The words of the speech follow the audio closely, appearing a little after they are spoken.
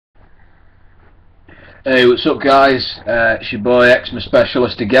Hey, what's up guys? It's your boy Eczema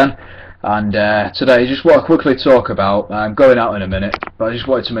Specialist again, and today I just want to quickly talk about, I'm going out in a minute, but I just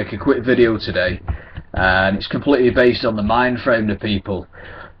wanted to make a quick video today, and it's completely based on the mind frame of people.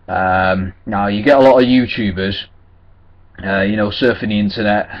 Now you get a lot of YouTubers, surfing the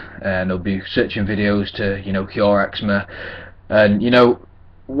internet, and they'll be searching videos to, cure eczema, and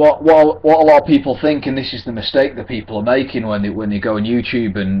what a lot of people think, and this is the mistake that people are making when they go on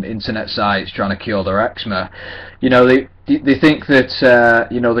YouTube and internet sites trying to cure their eczema. They think that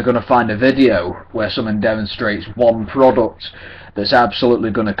they're going to find a video where someone demonstrates one product that's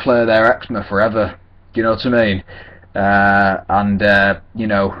absolutely going to clear their eczema forever. Do you know what I mean?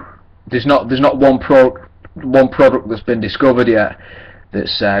 There's not one product that's been discovered yet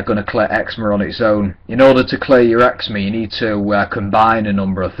that's going to clear eczema on its own. In order to clear your eczema, you need to combine a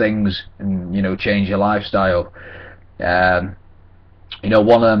number of things and change your lifestyle. One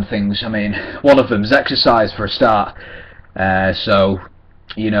of them things, one of them is exercise for a start.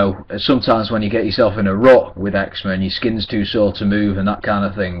 Sometimes when you get yourself in a rut with eczema and your skin's too sore to move and that kind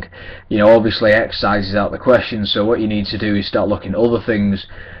of thing, obviously exercise is out of the question. So what you need to do is start looking at other things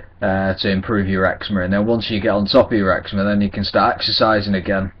to improve your eczema, and then once you get on top of your eczema, then you can start exercising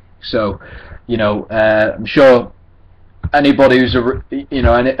again. So I'm sure anybody who's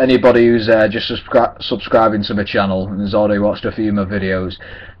just subscribing to my channel and has already watched a few of my videos,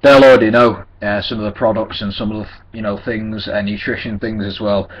 they'll already know some of the products and some of the things and nutrition things as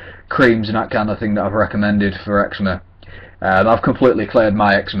well, creams and that kind of thing that I've recommended for eczema. I've completely cleared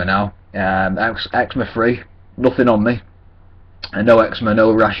my eczema now, eczema free, nothing on me. No eczema,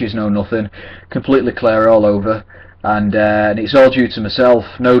 no rashes, no nothing, completely clear all over, and it's all due to myself.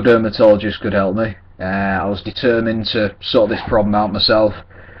 No dermatologist could help me. I was determined to sort this problem out myself,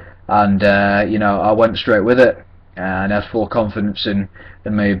 and I went straight with it, and I had full confidence in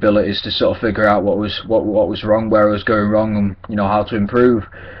my abilities to sort of figure out what was wrong, where I was going wrong, and how to improve.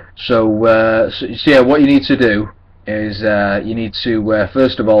 So yeah, what you need to do is you need to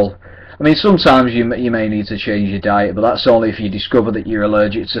first of all, sometimes you may need to change your diet, but that's only if you discover that you're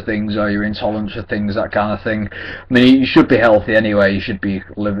allergic to things or you're intolerant to things, that kind of thing. You should be healthy anyway. You should be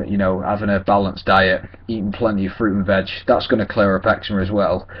living, having a balanced diet, eating plenty of fruit and veg. That's going to clear up eczema as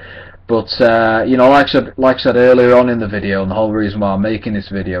well. But like I said earlier on in the video, and the whole reason why I'm making this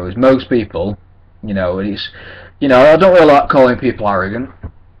video is most people, I don't really like calling people arrogant,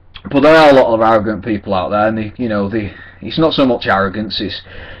 but there are a lot of arrogant people out there, and it's not so much arrogance,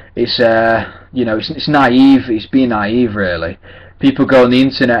 it's naive. It's being naive, really. People go on the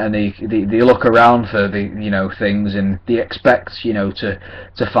internet and they look around for the things, and they expect to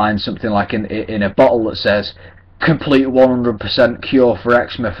find something like in a bottle that says complete 100% cure for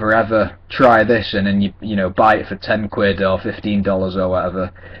eczema forever. Try this, and then you buy it for 10 quid or $15 or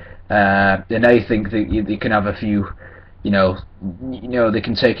whatever. And they think that they can have a few. They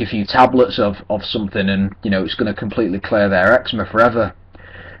can take a few tablets of something, and it's going to completely clear their eczema forever.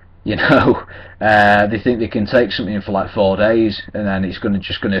 They think they can take something for like 4 days, and then it's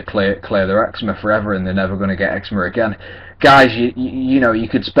just going to clear their eczema forever, and they're never going to get eczema again. Guys, you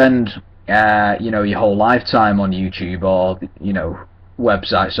could spend your whole lifetime on YouTube or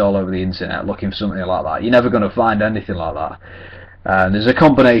websites all over the internet looking for something like that. You're never going to find anything like that. There's a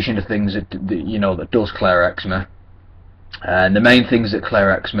combination of things that does clear eczema, and the main things that clear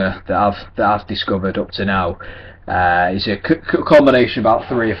eczema that I've discovered up to now is a combination of about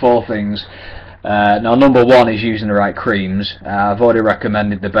 3 or 4 things. Now, number one is using the right creams. I've already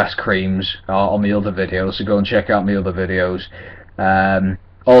recommended the best creams on my other videos, so go and check out my other videos.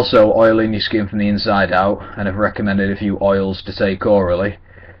 Also, oiling your skin from the inside out, and I've recommended a few oils to take orally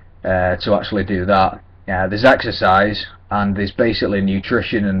to actually do that. There's exercise, and there's basically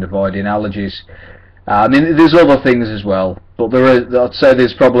nutrition and avoiding allergies. There's other things as well, but I'd say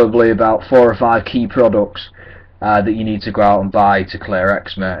there's probably about 4 or 5 key products that you need to go out and buy to clear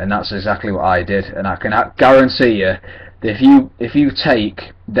eczema, and that's exactly what I did. And I can guarantee you that if you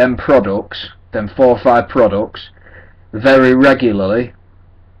take them products, them 4 or 5 products, very regularly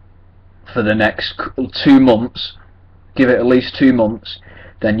for the next 2 months, give it at least 2 months,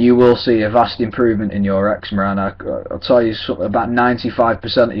 then you will see a vast improvement in your eczema, and I'll tell you something, about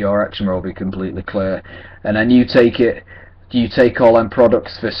 95% of your eczema will be completely clear. And then you take all them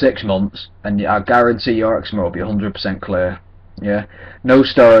products for 6 months, and I guarantee your eczema will be 100% clear. Yeah, no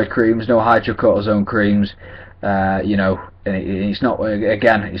steroid creams, no hydrocortisone creams. And it's not,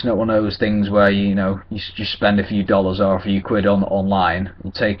 again, it's not one of those things where you just spend a few dollars or a few quid online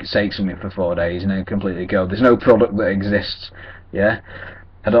and take something for 4 days and then completely go. There's no product that exists. Yeah,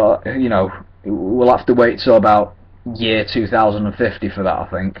 we'll have to wait till about year 2050 for that, I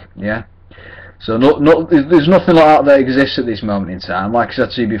think. Yeah. So there's nothing like that exists at this moment in time. Like I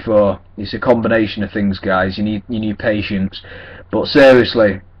said to you before, it's a combination of things, guys. You need patience, but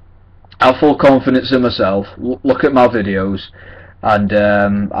seriously, I have full confidence in myself. Look at my videos, and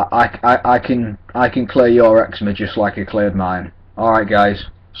I can clear your eczema just like I cleared mine. Alright guys,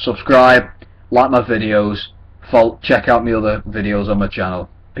 subscribe, like my videos, check out my other videos on my channel.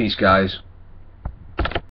 Peace guys.